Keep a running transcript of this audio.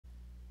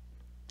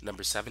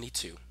Number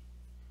 72.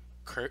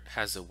 Kurt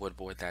has a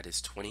woodboard that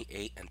is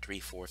 28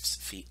 3/4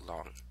 feet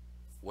long.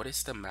 What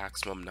is the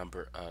maximum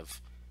number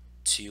of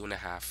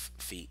 2.5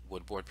 feet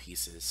woodboard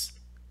pieces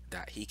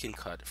that he can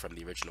cut from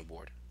the original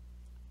board?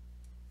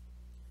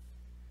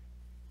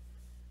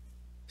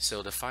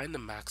 So to find the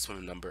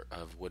maximum number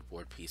of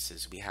woodboard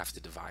pieces, we have to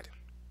divide.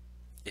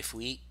 If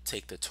we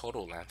take the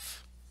total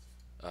length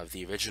of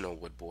the original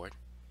woodboard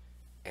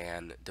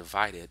and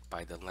divide it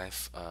by the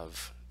length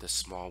of the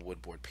small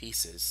woodboard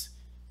pieces,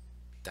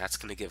 that's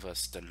going to give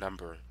us the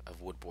number of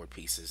woodboard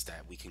pieces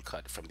that we can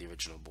cut from the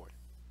original board.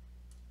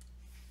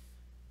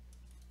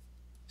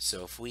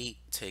 So if we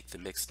take the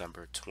mixed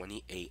number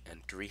 28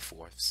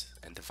 3/4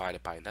 and divide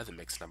it by another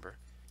mixed number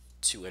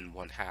 2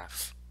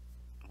 1/2,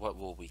 what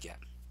will we get?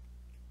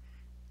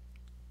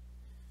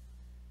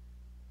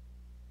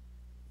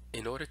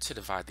 In order to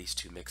divide these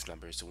two mixed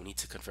numbers, we need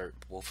to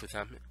convert both of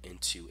them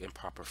into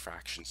improper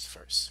fractions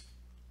first.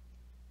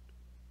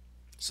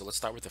 So let's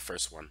start with the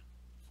first one.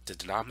 The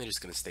denominator is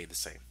going to stay the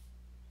same.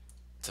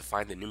 To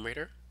find the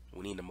numerator,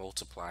 we need to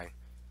multiply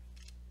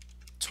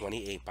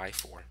 28 by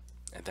 4,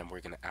 and then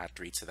we're going to add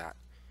 3 to that.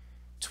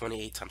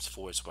 28 times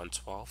 4 is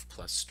 112,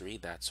 plus 3,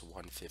 that's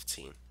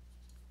 115.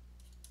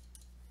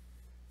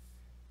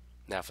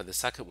 Now for the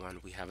second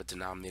one, we have a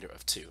denominator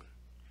of 2.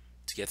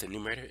 To get the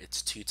numerator,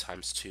 it's 2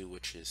 times 2,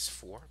 which is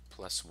 4,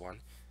 plus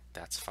 1,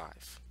 that's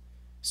 5.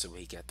 So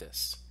we get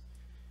this.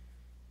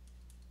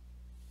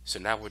 So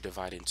now we're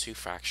dividing two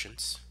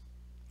fractions.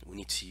 We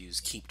need to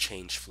use keep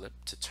change flip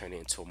to turn it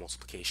into a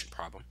multiplication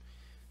problem.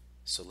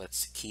 So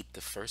let's keep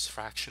the first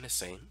fraction the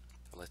same.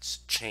 Let's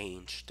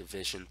change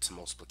division to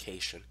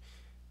multiplication,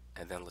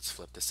 and then let's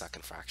flip the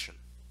second fraction.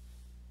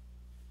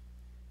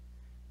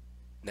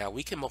 Now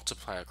we can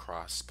multiply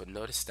across, but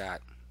notice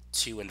that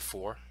 2 and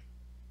 4,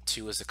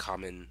 2 is a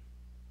common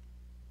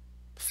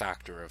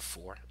factor of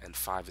 4, and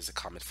 5 is a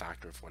common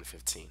factor of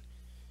 115.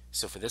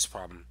 So for this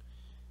problem,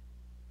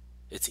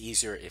 it's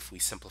easier if we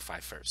simplify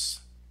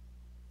first.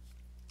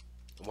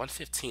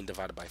 115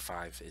 divided by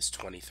 5 is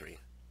 23.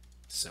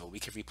 So we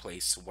can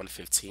replace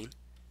 115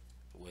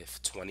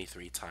 with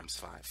 23 times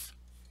 5.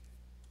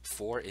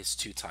 4 is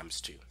 2 times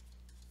 2.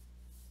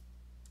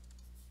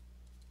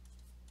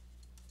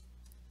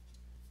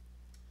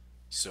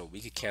 So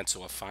we could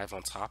cancel a 5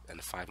 on top and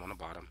a 5 on the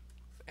bottom,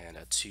 and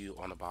a 2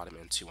 on the bottom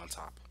and 2 on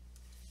top.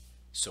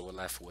 So we're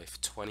left with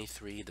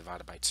 23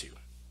 divided by 2.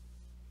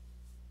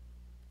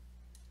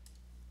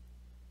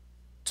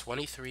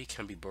 23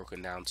 can be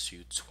broken down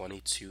to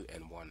 22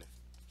 and 1.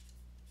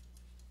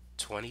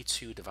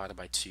 22 divided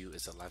by 2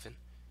 is 11,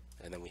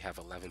 and then we have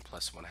 11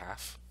 plus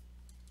 1/2.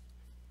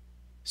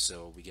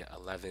 So we get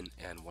 11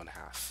 and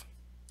 1/2.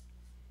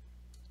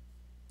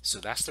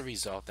 So that's the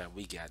result that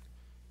we get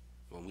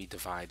when we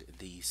divide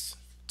these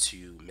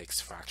two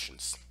mixed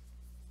fractions.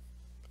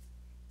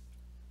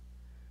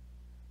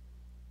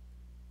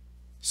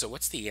 So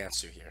what's the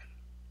answer here?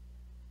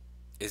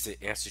 Is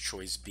it answer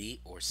choice B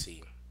or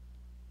C?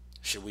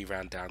 Should we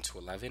round down to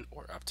 11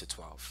 or up to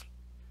 12?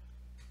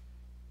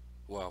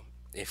 Well,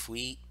 if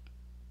we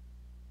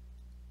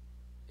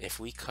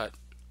cut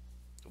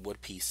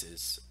wood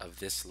pieces of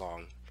this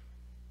long,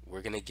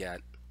 we're going to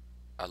get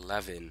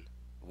 11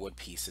 wood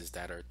pieces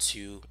that are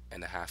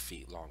 2.5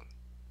 feet long.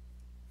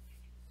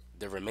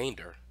 The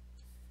remainder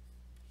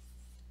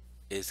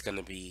is going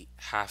to be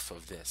half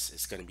of this.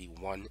 It's going to be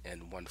 1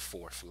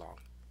 1/4 long.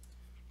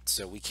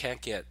 So we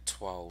can't get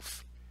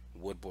 12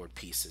 woodboard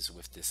pieces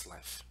with this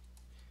length.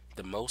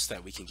 The most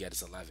that we can get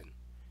is 11,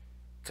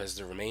 because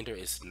the remainder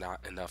is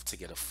not enough to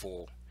get a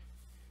full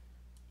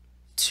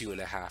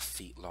 2.5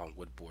 feet long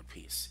woodboard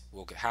piece.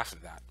 We'll get half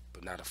of that,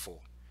 but not a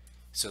full.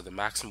 So the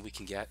maximum we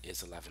can get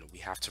is 11. We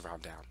have to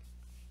round down.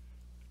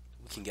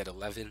 We can get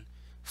 11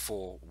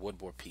 full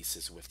woodboard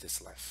pieces with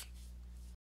this length.